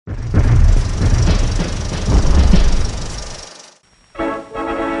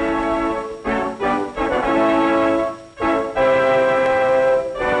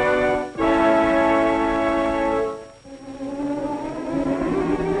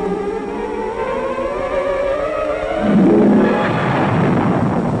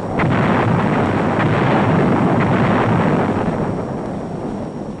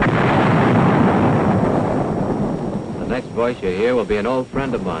voice you hear will be an old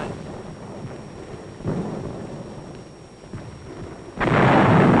friend of mine.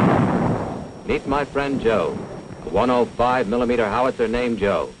 Meet my friend Joe, a 105 millimeter howitzer named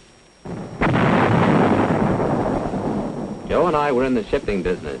Joe. Joe and I were in the shipping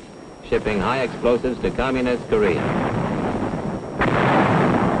business, shipping high explosives to communist Korea.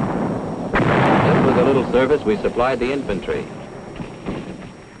 This was a little service we supplied the infantry.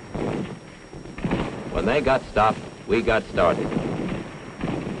 When they got stopped, we got started.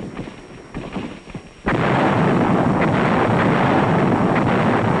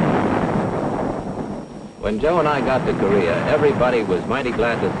 When Joe and I got to Korea, everybody was mighty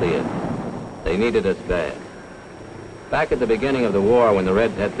glad to see us. They needed us bad. Back at the beginning of the war, when the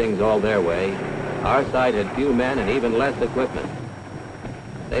Reds had things all their way, our side had few men and even less equipment.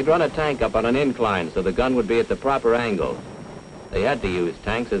 They'd run a tank up on an incline so the gun would be at the proper angle. They had to use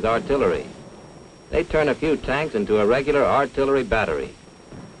tanks as artillery. They'd turn a few tanks into a regular artillery battery.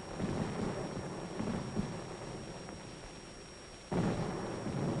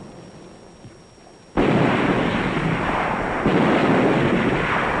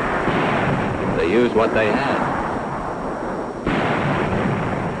 They used what they had.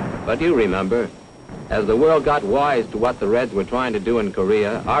 But you remember, as the world got wise to what the Reds were trying to do in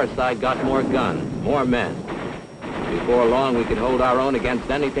Korea, our side got more guns, more men. Before long, we could hold our own against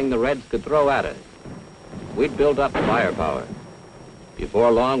anything the Reds could throw at us. We'd built up firepower. Before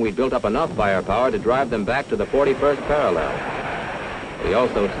long, we'd built up enough firepower to drive them back to the 41st parallel. We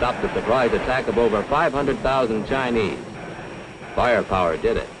also stopped the surprise attack of over 500,000 Chinese. Firepower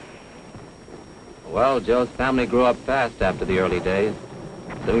did it. Well, Joe's family grew up fast after the early days.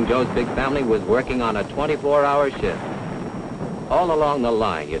 Soon Joe's big family was working on a 24-hour shift. All along the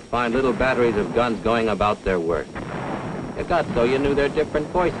line, you'd find little batteries of guns going about their work. It got so you knew their different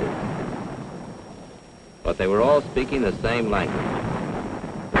voices. But they were all speaking the same language.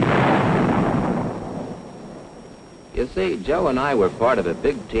 You see, Joe and I were part of a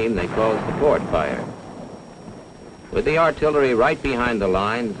big team they called support fire. With the artillery right behind the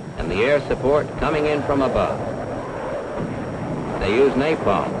lines and the air support coming in from above. They used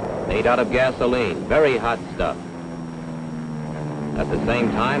napalm, made out of gasoline, very hot stuff. At the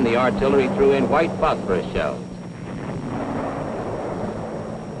same time, the artillery threw in white phosphorus shells.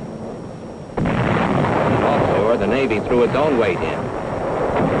 Offshore, the Navy threw its own weight in.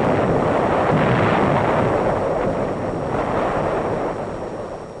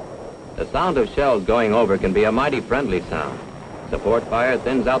 The sound of shells going over can be a mighty friendly sound. Support fire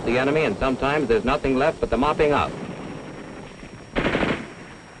thins out the enemy, and sometimes there's nothing left but the mopping up.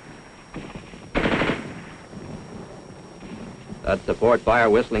 That support fire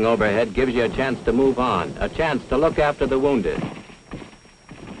whistling overhead gives you a chance to move on, a chance to look after the wounded.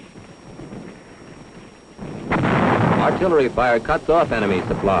 Artillery fire cuts off enemy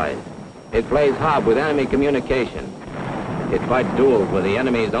supplies. It plays hob with enemy communication. It fights duels with the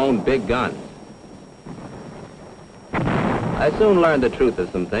enemy's own big guns. I soon learned the truth of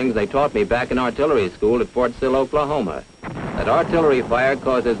some things they taught me back in artillery school at Fort Sill, Oklahoma. That artillery fire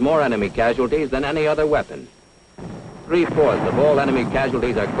causes more enemy casualties than any other weapon. 3/4 of all enemy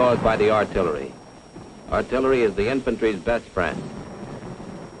casualties are caused by the artillery. Artillery is the infantry's best friend.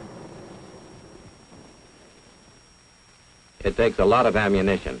 It takes a lot of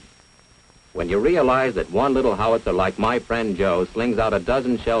ammunition. When you realize that one little howitzer like my friend Joe slings out a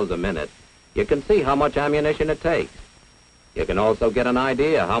dozen shells a minute, you can see how much ammunition it takes. You can also get an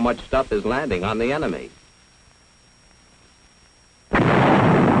idea how much stuff is landing on the enemy.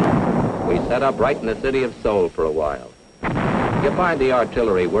 We set up right in the city of Seoul for a while. You find the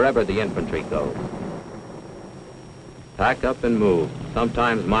artillery wherever the infantry goes. Pack up and move,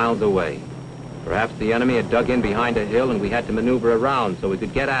 sometimes miles away. Perhaps the enemy had dug in behind a hill and we had to maneuver around so we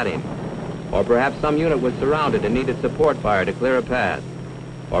could get at him. Or perhaps some unit was surrounded and needed support fire to clear a path.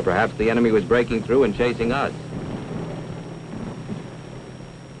 Or perhaps the enemy was breaking through and chasing us.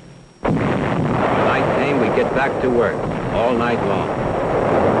 When night came, we'd get back to work all night long.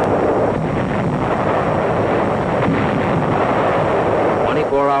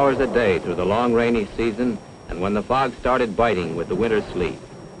 24 hours a day through the long rainy season and when the fog started biting with the winter sleet.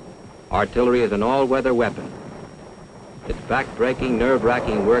 Artillery is an all-weather weapon. It's back-breaking,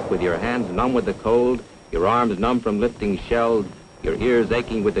 nerve-wracking work with your hands numb with the cold, your arms numb from lifting shells, your ears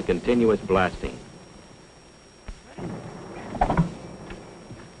aching with the continuous blasting.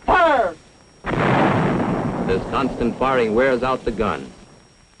 Fire! This constant firing wears out the gun.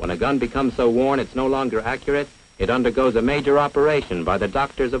 When a gun becomes so worn it's no longer accurate, it undergoes a major operation by the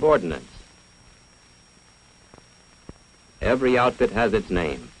doctors of ordnance. Every outfit has its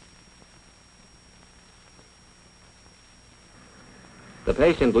name. The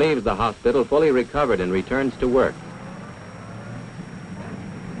patient leaves the hospital fully recovered and returns to work.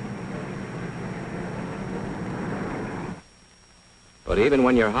 But even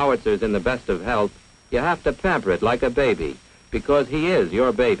when your howitzer's in the best of health, you have to pamper it like a baby, because he is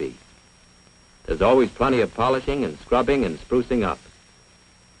your baby. There's always plenty of polishing and scrubbing and sprucing up.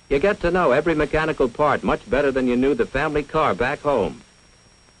 You get to know every mechanical part much better than you knew the family car back home.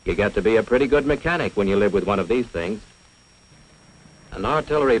 You get to be a pretty good mechanic when you live with one of these things. An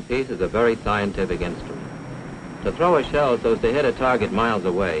artillery piece is a very scientific instrument. To throw a shell so as to hit a target miles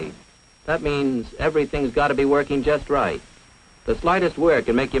away, that means everything's got to be working just right. The slightest wear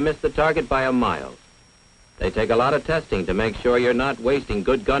can make you miss the target by a mile. They take a lot of testing to make sure you're not wasting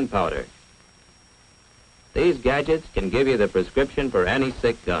good gunpowder. These gadgets can give you the prescription for any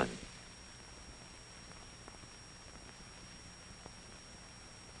sick gun.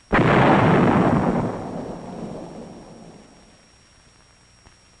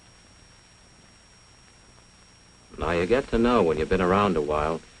 Now you get to know when you've been around a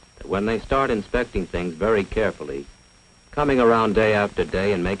while that when they start inspecting things very carefully, coming around day after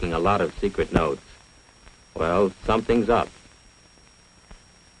day and making a lot of secret notes, well, something's up.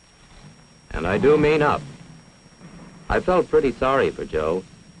 And I do mean up. I felt pretty sorry for Joe.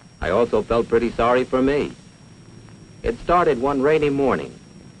 I also felt pretty sorry for me. It started one rainy morning.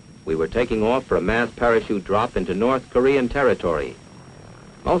 We were taking off for a mass parachute drop into North Korean territory.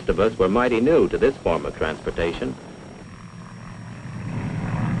 Most of us were mighty new to this form of transportation.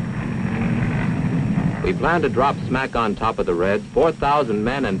 We planned to drop smack on top of the Reds, 4,000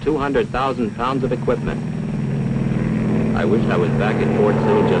 men and 200,000 pounds of equipment. I wish I was back at Fort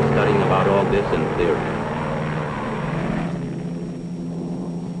Sill just studying about all this in theory.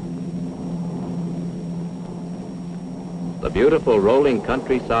 The beautiful rolling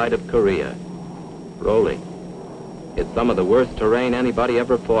countryside of Korea. Rolling. It's some of the worst terrain anybody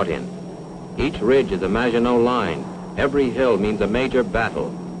ever fought in. Each ridge is a Maginot Line. Every hill means a major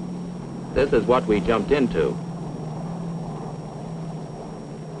battle. This is what we jumped into.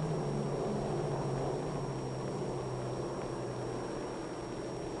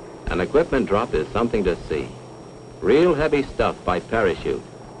 An equipment drop is something to see. Real heavy stuff by parachute.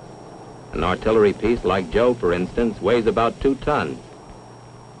 An artillery piece like Joe, for instance, weighs about 2 tons.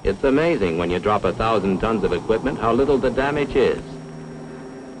 It's amazing when you drop 1,000 tons of equipment how little the damage is.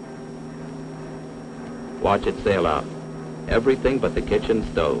 Watch it sail out. Everything but the kitchen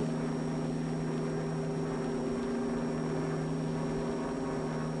stove.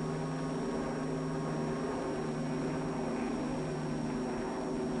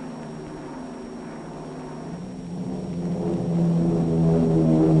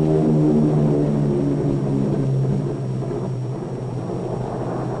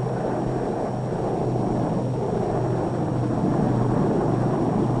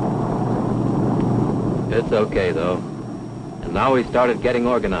 It's okay, though. And now we started getting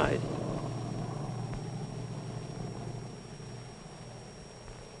organized.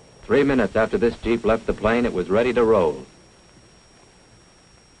 3 minutes after this Jeep left the plane, it was ready to roll.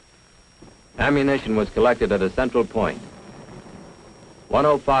 Ammunition was collected at a central point.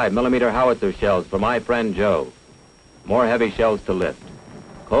 105mm howitzer shells for my friend Joe. More heavy shells to lift.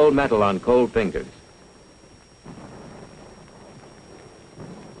 Cold metal on cold fingers.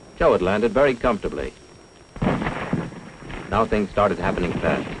 Joe had landed very comfortably. Now things started happening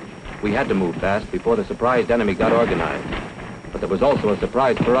fast. We had to move fast before the surprised enemy got organized. But there was also a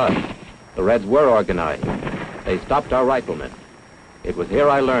surprise for us. The Reds were organized. They stopped our riflemen. It was here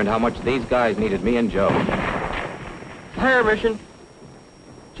I learned how much these guys needed me and Joe. Fire mission.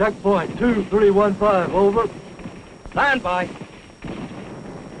 Checkpoint 2315, over. Stand by.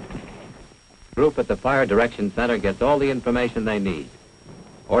 Group at the Fire Direction Center gets all the information they need.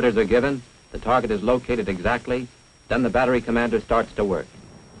 Orders are given, the target is located exactly, then the battery commander starts to work.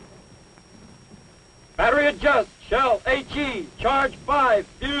 Battery adjust. Shell HE. Charge 5.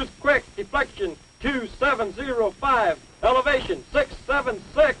 Fuse quick. Deflection 2705. Elevation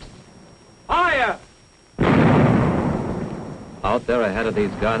 676. Fire! Out there ahead of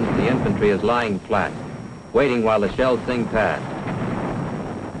these guns, the infantry is lying flat, waiting while the shells sing past.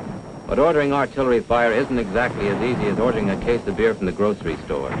 But ordering artillery fire isn't exactly as easy as ordering a case of beer from the grocery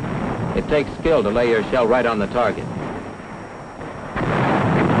store. It takes skill to lay your shell right on the target.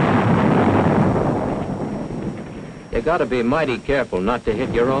 You gotta be mighty careful not to hit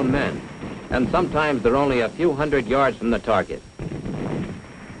your own men, and sometimes they're only a few hundred yards from the target.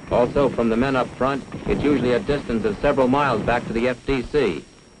 Also, from the men up front, it's usually a distance of several miles back to the FDC,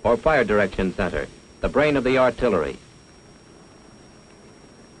 or Fire Direction Center, the brain of the artillery.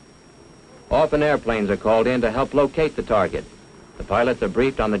 Often airplanes are called in to help locate the target. The pilots are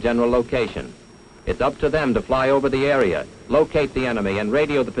briefed on the general location. It's up to them to fly over the area, locate the enemy, and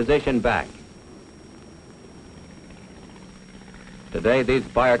radio the position back. Today, these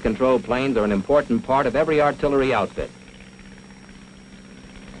fire control planes are an important part of every artillery outfit.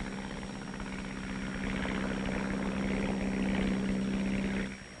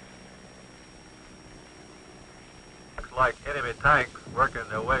 Looks like enemy tanks working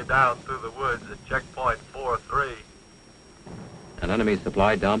their way down through the woods at checkpoint 4-3. An enemy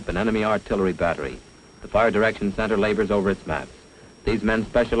supply dump, an enemy artillery battery. The Fire Direction Center labors over its maps. These men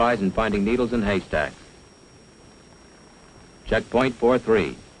specialize in finding needles in haystacks. Checkpoint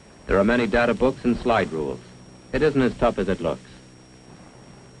 4-3. There are many data books and slide rules. It isn't as tough as it looks.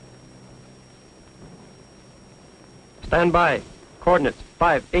 Stand by. Coordinates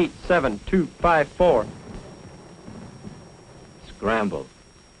 587254. Scramble.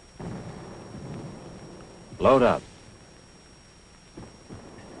 Load up.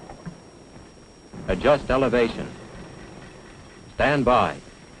 Adjust elevation. Stand by.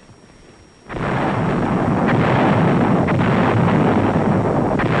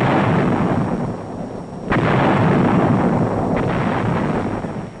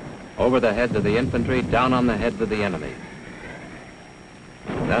 Over the heads of the infantry, down on the heads of the enemy.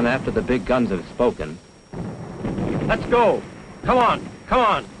 Then after the big guns have spoken, Let's go. Come on. Come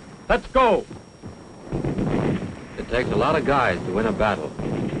on. Let's go. it takes a lot of guys to win a battle.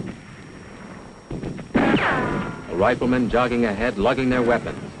 The riflemen jogging ahead, lugging their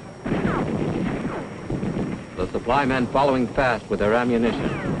weapons. The supply men following fast with their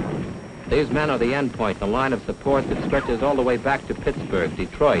ammunition. These men are the end point, the line of support that stretches all the way back to Pittsburgh,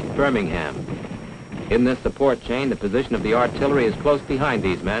 Detroit, Birmingham. In this support chain, the position of the artillery is close behind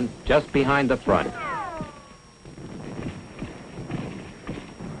these men, just behind the front.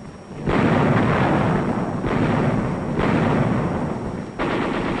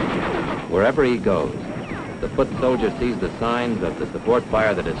 Wherever he goes, the foot soldier sees the signs of the support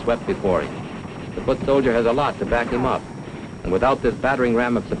fire that has swept before him. The foot soldier has a lot to back him up. And without this battering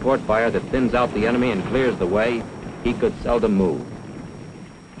ram of support fire that thins out the enemy and clears the way, he could seldom move.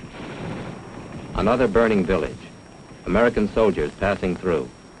 Another burning village. American soldiers passing through.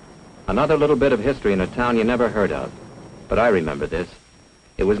 Another little bit of history in a town you never heard of. But I remember this.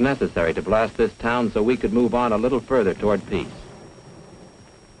 It was necessary to blast this town so we could move on a little further toward peace.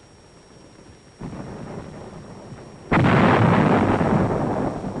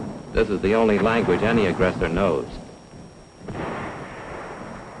 This is the only language any aggressor knows.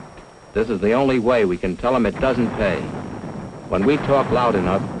 This is the only way we can tell them it doesn't pay. When we talk loud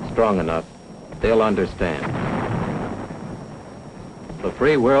enough, strong enough, they'll understand. The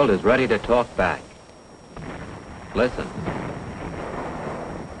free world is ready to talk back. Listen.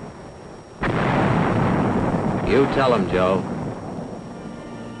 You tell them, Joe.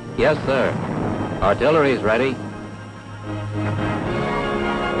 Yes, sir. Artillery's ready.